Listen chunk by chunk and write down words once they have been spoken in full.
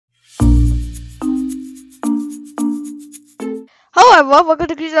everyone, welcome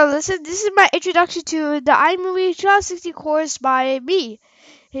to Christian Listen. This is my introduction to the iMovie 2060 course by me.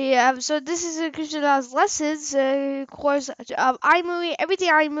 So this is a Christian Lessons course of iMovie, everything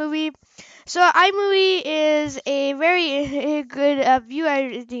iMovie. So iMovie is a very good view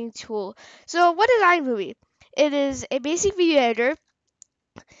editing tool. So what is iMovie? It is a basic video editor.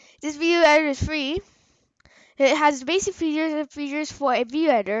 This video editor is free. It has basic features for a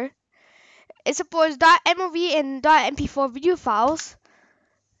video editor. It supports .mov and .mp4 video files.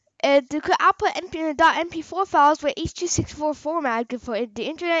 It could output .mp4 files with H.264 format, good for the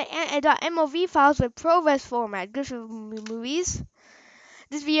internet, and .mov files with ProRes format, good for movies.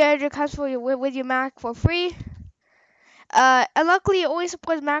 This video editor comes with your Mac for free. And luckily, it only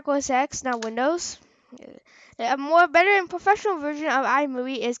supports Mac OS X, not Windows. A more better and professional version of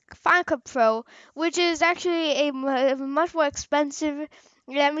iMovie is Final Cut Pro, which is actually a much more expensive.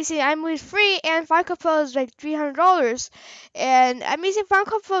 Let me see, iMovie is free, and Final Cut Pro is like $300. And I mean, Final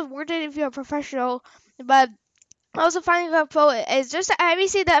Cut Pro is worth it if you're a professional, but also Final Cut Pro is just. I mean,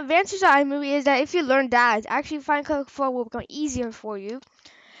 the advantage of iMovie is that if you learn that, actually Final Cut Pro will become easier for you.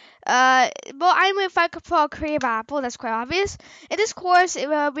 But iMovie and Final Cut Pro are created by Apple. That's quite obvious. In this course, we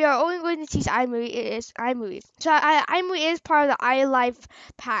are only going to teach iMovie. It is iMovie. So iMovie is part of the iLife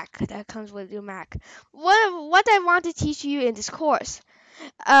pack that comes with your Mac. What I want to teach you in this course,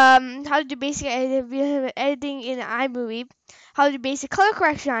 how to do basic editing in iMovie, how to do basic color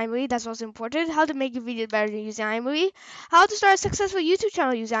correction in iMovie. That's also important. How to make your videos better using iMovie. How to start a successful YouTube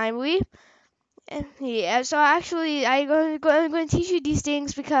channel using iMovie. Yeah, so actually, I'm going to teach you these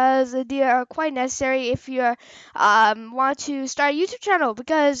things because they are quite necessary if you want to start a YouTube channel.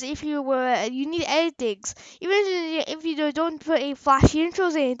 Because if you need to edit things, even if you don't put a flashy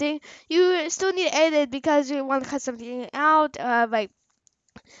intros or anything, you still need to edit it because you want to cut something out, like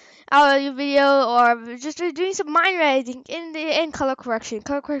out of your video, or just doing some minor editing in color correction.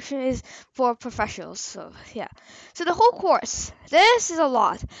 Color correction is for professionals. So yeah. So the whole course, this is a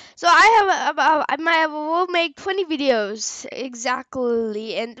lot. So we'll make 20 videos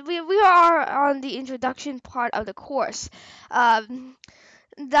exactly, and we are on the introduction part of the course.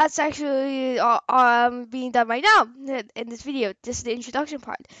 That's actually being done right now in this video. This is the introduction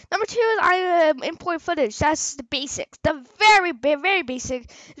part. Number 2 is I import footage. That's the basics, the very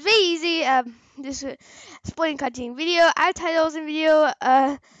basic. It's very easy. Just splitting, cutting video, add titles in video,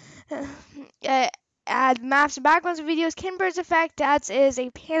 add maps and backgrounds in videos. Ken Burns effect. That is a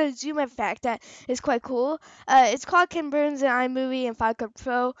pan and zoom effect that is quite cool. It's called Ken Burns in iMovie and Final Cut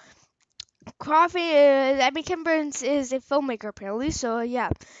Pro. Cropping, Ken Burns is a filmmaker apparently, so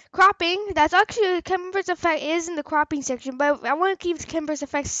yeah. Cropping, that's actually, Ken Burns effect is in the cropping section, but I want to keep Ken Burns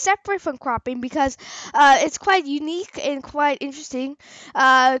effect separate from cropping because it's quite unique and quite interesting.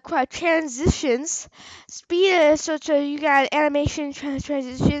 Quite transitions, speed, so you got animation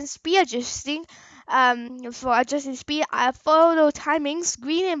transitions, speed adjusting, for adjusting speed, photo timings,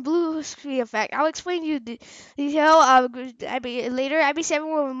 green and blue screen effect. I'll explain to you the detail later. I mean,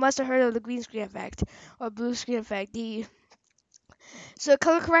 everyone must have heard of the green screen effect or blue screen effect. So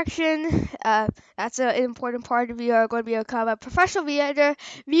color correction, that's an important part. We are going to be able to cover professional video editor,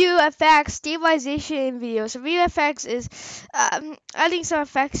 view effects, stabilization in video. So view effects is adding some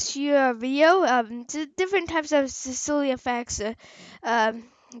effects to your video, to different types of silly effects.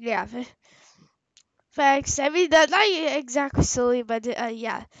 Yeah. Facts. I mean, that's not exactly silly, but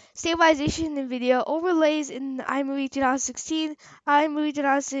yeah. Stabilization in video, overlays in iMovie 2016, iMovie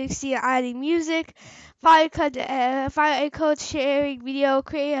 2016, adding music, file code, sharing video,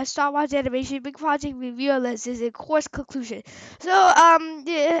 create a stopwatch animation, big project review analysis, and course conclusion. So,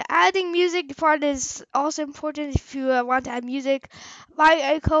 the adding music part is also important if you want to add music,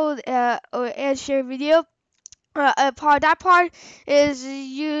 file code, and share video. That part is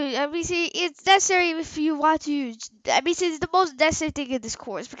obviously it's necessary if you want to. It's the most necessary thing in this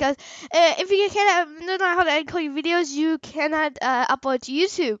course because if you don't know how to encode your videos, you cannot upload to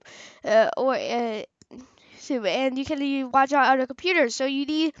YouTube or and you can watch on other computers. So you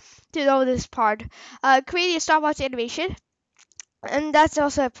need to know this part. Creating a stopwatch animation. And that's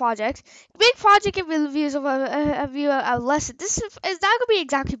also a project. Big project and reviews of a view a lesson. This is not gonna be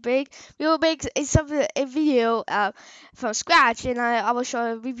exactly big. We will make a video from scratch, and I will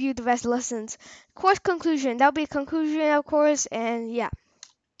review the rest lessons. Course conclusion. That'll be a conclusion, of course, and yeah.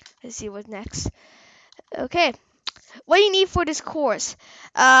 Let's see what's next. Okay, what do you need for this course?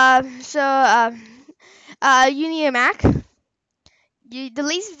 You need a Mac. The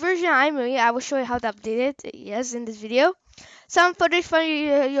latest version of iMovie. I will show you how to update it. Yes, in this video. Some footage from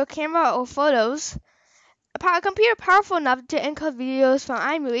your camera or photos. A computer powerful enough to encode videos from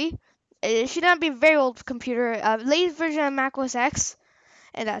iMovie. It should not be a very old computer. Latest version of Mac OS X,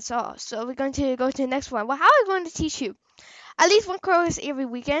 and that's all. So we're going to go to the next one. Well, how are we going to teach you? At least one course every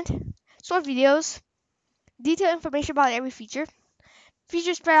weekend. Short videos, detailed information about every feature.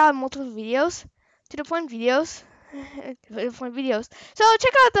 Features spread out in multiple videos. To the point videos. So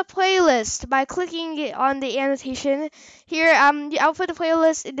check out the playlist by clicking on the annotation here. I'll put the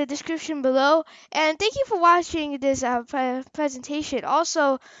playlist in the description below. And thank you for watching this presentation.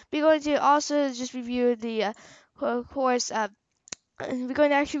 Also, we're going to also just review the course. We're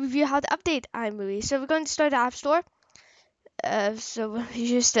going to actually review how to update iMovie. So we're going to start the App Store. So you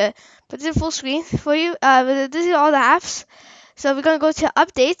just put it in full screen for you. This is all the apps. So we're going to go to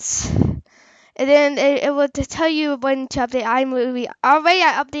updates. And then it will tell you when to update iMovie. Already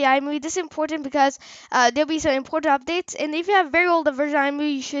I update iMovie. This is important because there'll be some important updates. And if you have very old version of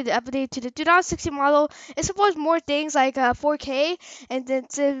iMovie, you should update to the 2016 model. It supports more things like 4K and then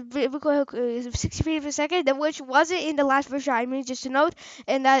 60 frames per second, which wasn't in the last version of iMovie, just to note.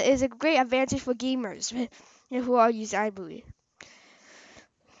 And that is a great advantage for gamers who are using iMovie.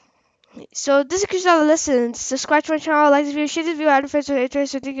 So this is Christian Lessons. Subscribe to my channel, like this video, share this video, add friends who are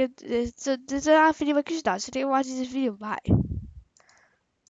interested. So this is a video by Christian. So thank you for watching this video. Bye.